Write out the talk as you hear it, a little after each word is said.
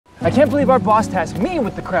I can't believe our boss tasked me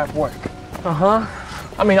with the crap work. Uh-huh.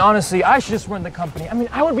 I mean, honestly, I should just run the company. I mean,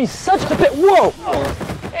 I would be such a bit. Whoa!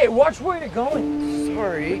 Hey, watch where you're going.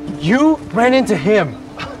 Sorry. You ran into him.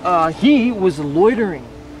 He was loitering.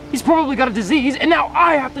 He's probably got a disease, and now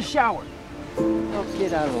I have to shower. Oh,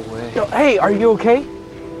 get out of the way. Yo, hey, are you okay?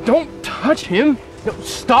 Don't touch him. No,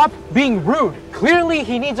 stop being rude. Clearly,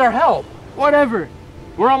 he needs our help. Whatever.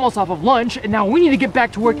 We're almost off of lunch, and now we need to get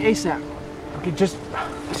back to work ASAP. Okay, just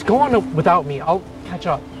go on without me. I'll catch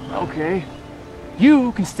up. Okay.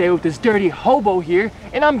 You can stay with this dirty hobo here,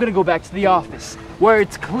 and I'm gonna go back to the office, where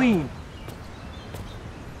it's clean.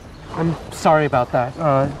 I'm sorry about that.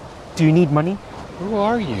 Do you need money? Who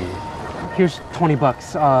are you? Here's 20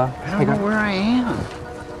 bucks. I don't know where I am.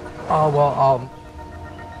 Well,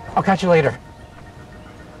 I'll catch you later.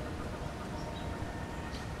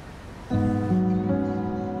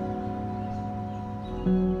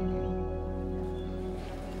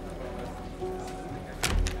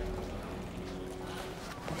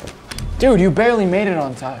 Dude, you barely made it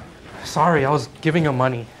on time. Sorry, I was giving him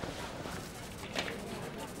money.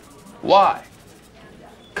 Why?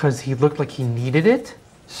 'Cause he looked like he needed it?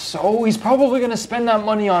 So he's probably gonna spend that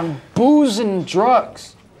money on booze and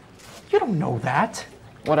drugs. You don't know that.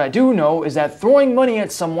 What I do know is that throwing money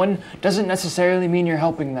at someone doesn't necessarily mean you're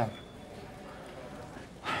helping them.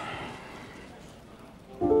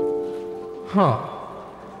 Huh.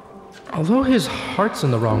 Although his heart's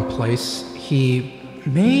in the wrong place, he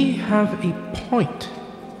may have a point.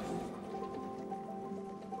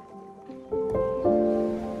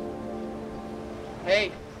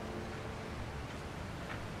 Hey.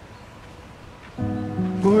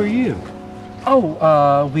 Who are you?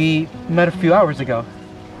 Oh, we met a few hours ago.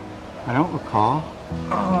 I don't recall.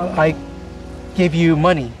 I gave you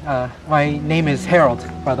money. My name is Harold,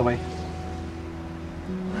 by the way.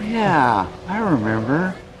 Yeah, I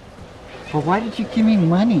remember. But why did you give me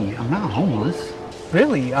money? I'm not homeless.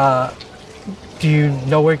 Really? Do you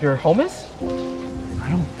know where your home is? I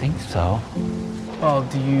don't think so. Oh,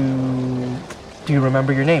 do you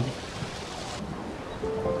remember your name?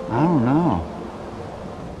 I don't know.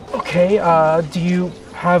 Okay, do you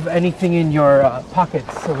have anything in your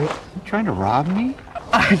pockets? You trying to rob me?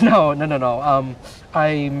 No.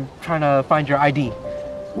 I'm trying to find your ID.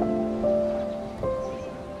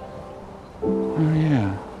 Oh,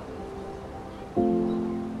 yeah.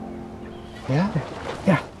 Yeah?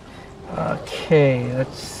 Yeah. Okay,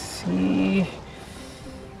 let's see.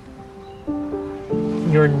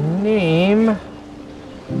 Your name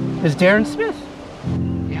is Darren Smith.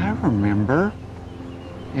 Yeah, I remember.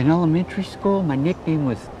 In elementary school, my nickname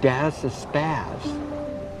was Daz the Spaz.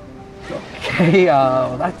 Okay,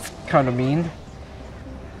 that's kind of mean.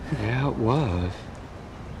 Yeah, it was.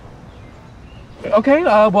 Okay,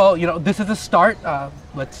 well, this is a start.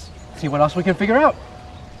 Let's see what else we can figure out.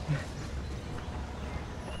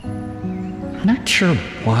 I'm not sure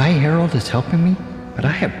why Harold is helping me, but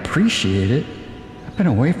I appreciate it. I've been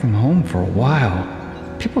away from home for a while.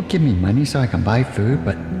 People give me money so I can buy food,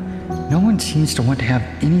 but no one seems to want to have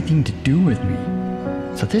anything to do with me.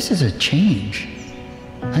 So this is a change.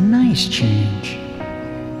 A nice change.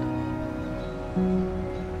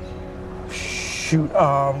 Shoot,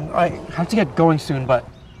 I have to get going soon, but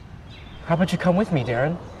how about you come with me,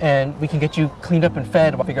 Darren? And we can get you cleaned up and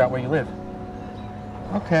fed while we figure out where you live.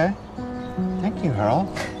 Okay. Thank you, Harold.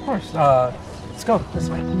 Of course. Let's go this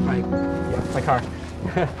way. My car.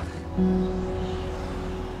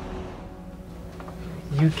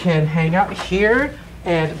 You can hang out here,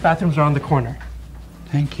 and bathrooms are on the corner.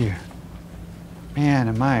 Thank you. Man,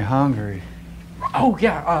 am I hungry. Oh,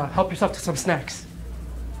 yeah, help yourself to some snacks.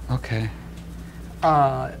 Okay.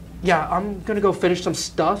 Yeah, I'm gonna go finish some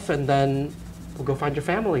stuff, and then we'll go find your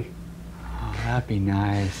family. Oh, that'd be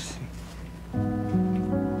nice.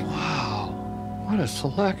 Wow, what a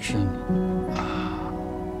selection.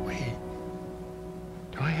 Wait,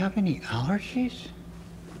 do I have any allergies?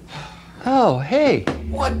 Oh, hey.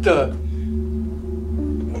 What the?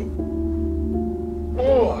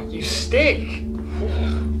 Oh, you stink.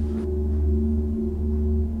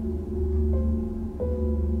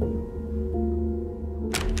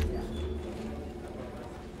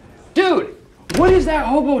 Dude, what is that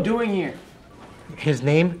hobo doing here? His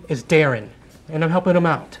name is Darren, and I'm helping him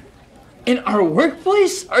out. In our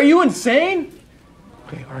workplace? Are you insane?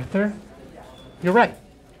 Okay, Arthur, you're right.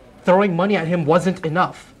 Throwing money at him wasn't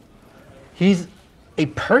enough. He's a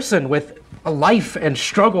person with a life and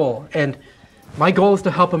struggle, and my goal is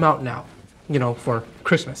to help him out now, for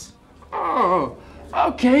Christmas. Oh,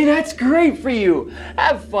 Okay, that's great for you.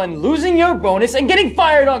 Have fun losing your bonus and getting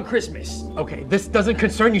fired on Christmas. Okay, this doesn't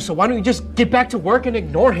concern you, so why don't you just get back to work and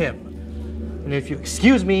ignore him? And if you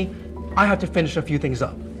excuse me, I have to finish a few things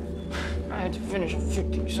up. I had to finish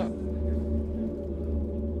 50 something.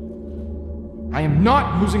 I am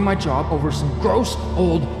not losing my job over some gross,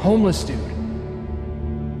 old, homeless dude.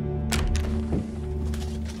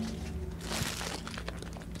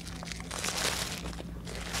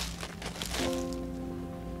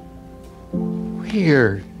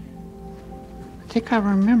 Weird. I think I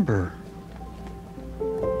remember.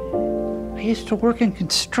 I used to work in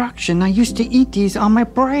construction. I used to eat these on my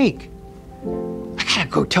break. I gotta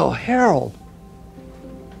go tell Harold.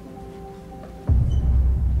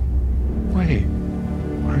 Wait,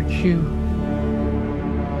 aren't you?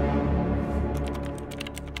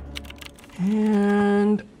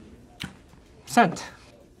 And sent.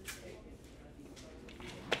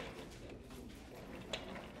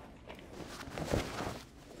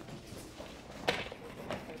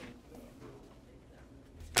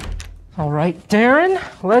 All right, Darren,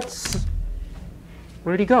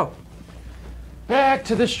 where'd he go? Back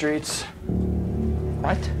to the streets.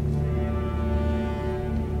 What?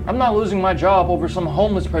 I'm not losing my job over some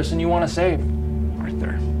homeless person you want to save.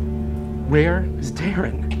 Arthur, where is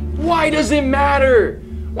Darren? Why does it matter?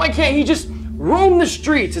 Why can't he just roam the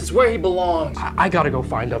streets? It's where he belongs. I gotta go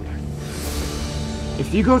find him.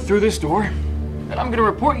 If you go through this door, then I'm gonna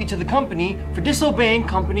report you to the company for disobeying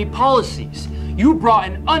company policies. You brought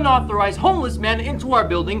an unauthorized homeless man into our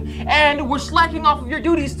building and were slacking off of your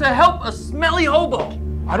duties to help a smelly hobo.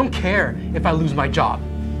 I don't care if I lose my job.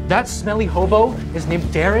 That smelly hobo is named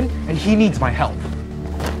Darren, and he needs my help.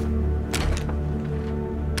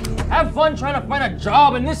 Have fun trying to find a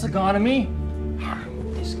job in this economy.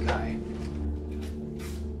 This guy.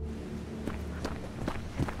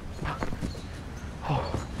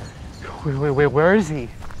 Oh, wait, where is he?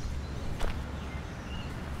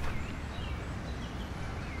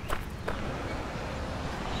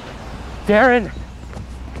 Darren!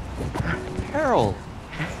 Harold,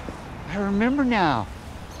 I remember now.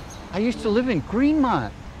 I used to live in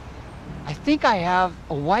Greenmont. I think I have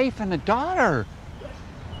a wife and a daughter.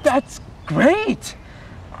 That's great!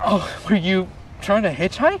 Oh, were you trying to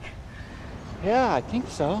hitchhike? Yeah, I think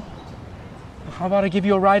so. How about I give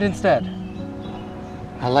you a ride instead?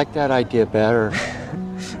 I like that idea better.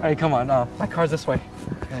 All right, come on. My car's this way.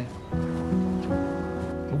 Okay.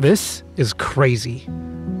 This is crazy.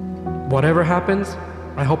 Whatever happens,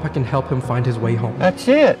 I hope I can help him find his way home. That's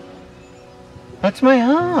it. That's my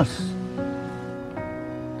house.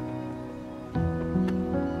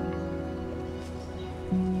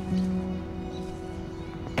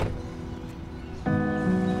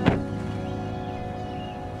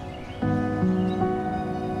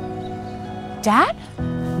 Dad? Do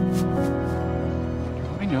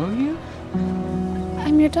I know you?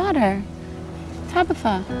 I'm your daughter,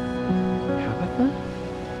 Tabitha. Tabitha?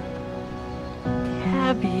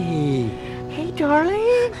 Tabby. Hey,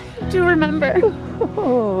 darling. I do remember.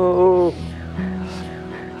 Oh.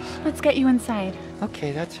 Let's get you inside.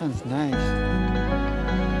 Okay, that sounds nice.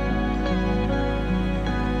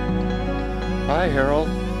 Bye, Harold.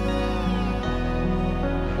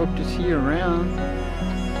 Hope to see you around.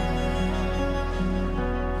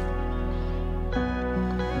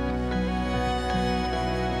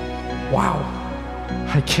 Wow,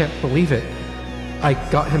 I can't believe it. I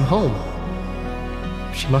got him home.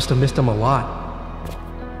 She must have missed him a lot.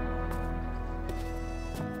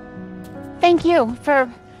 Thank you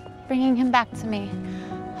for bringing him back to me.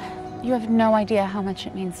 You have no idea how much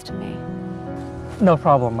it means to me. No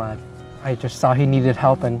problem, I just saw he needed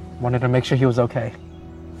help and wanted to make sure he was okay.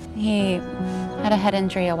 He had a head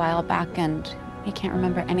injury a while back and he can't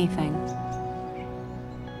remember anything.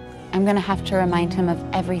 I'm gonna have to remind him of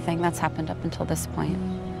everything that's happened up until this point,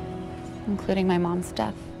 including my mom's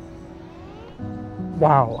death.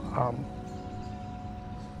 Wow,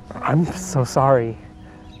 I'm so sorry.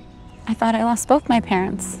 I thought I lost both my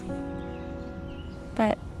parents,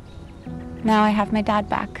 but now I have my dad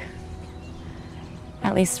back,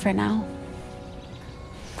 at least for now.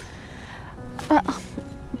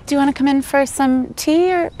 Do you want to come in for some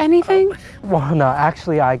tea or anything? Well, no,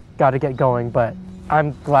 actually, I gotta get going, but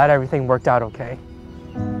I'm glad everything worked out okay.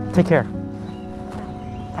 Take care.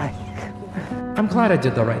 Bye. I'm glad I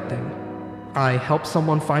did the right thing. I helped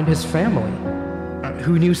someone find his family.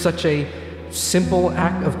 Who knew such a simple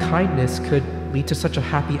act of kindness could lead to such a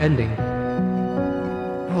happy ending?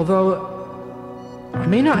 Although, I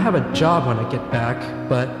may not have a job when I get back,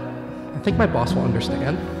 but I think my boss will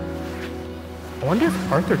understand. I wonder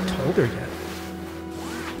if Arthur told her yet.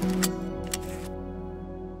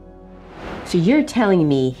 So you're telling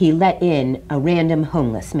me he let in a random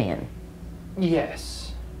homeless man?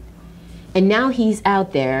 Yes. And now he's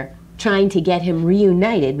out there trying to get him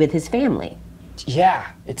reunited with his family?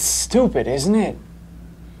 Yeah, it's stupid, isn't it?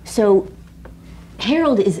 So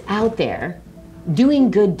Harold is out there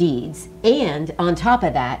doing good deeds and on top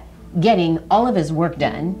of that, getting all of his work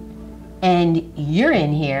done, and you're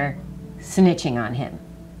in here snitching on him.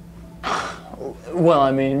 Well,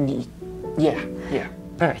 I mean, yeah.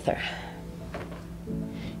 Arthur,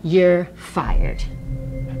 you're fired.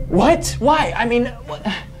 What? Why? I mean, what?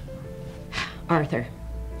 Arthur,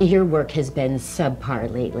 your work has been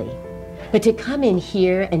subpar lately. But to come in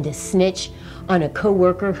here and to snitch on a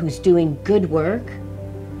coworker who's doing good work,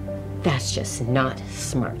 that's just not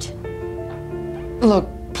smart. Look,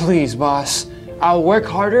 please, boss. I'll work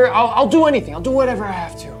harder. I'll do anything. I'll do whatever I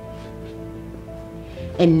have to.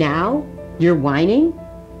 And now you're whining?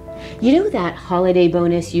 You know that holiday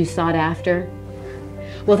bonus you sought after?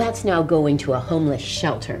 Well, that's now going to a homeless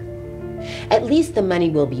shelter. At least the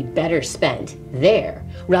money will be better spent there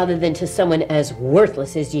rather than to someone as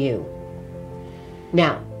worthless as you.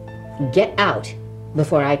 Now, get out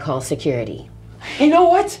before I call security. You know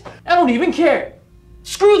what? I don't even care.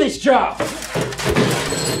 Screw this job.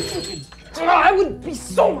 I would be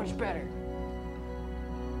so much better.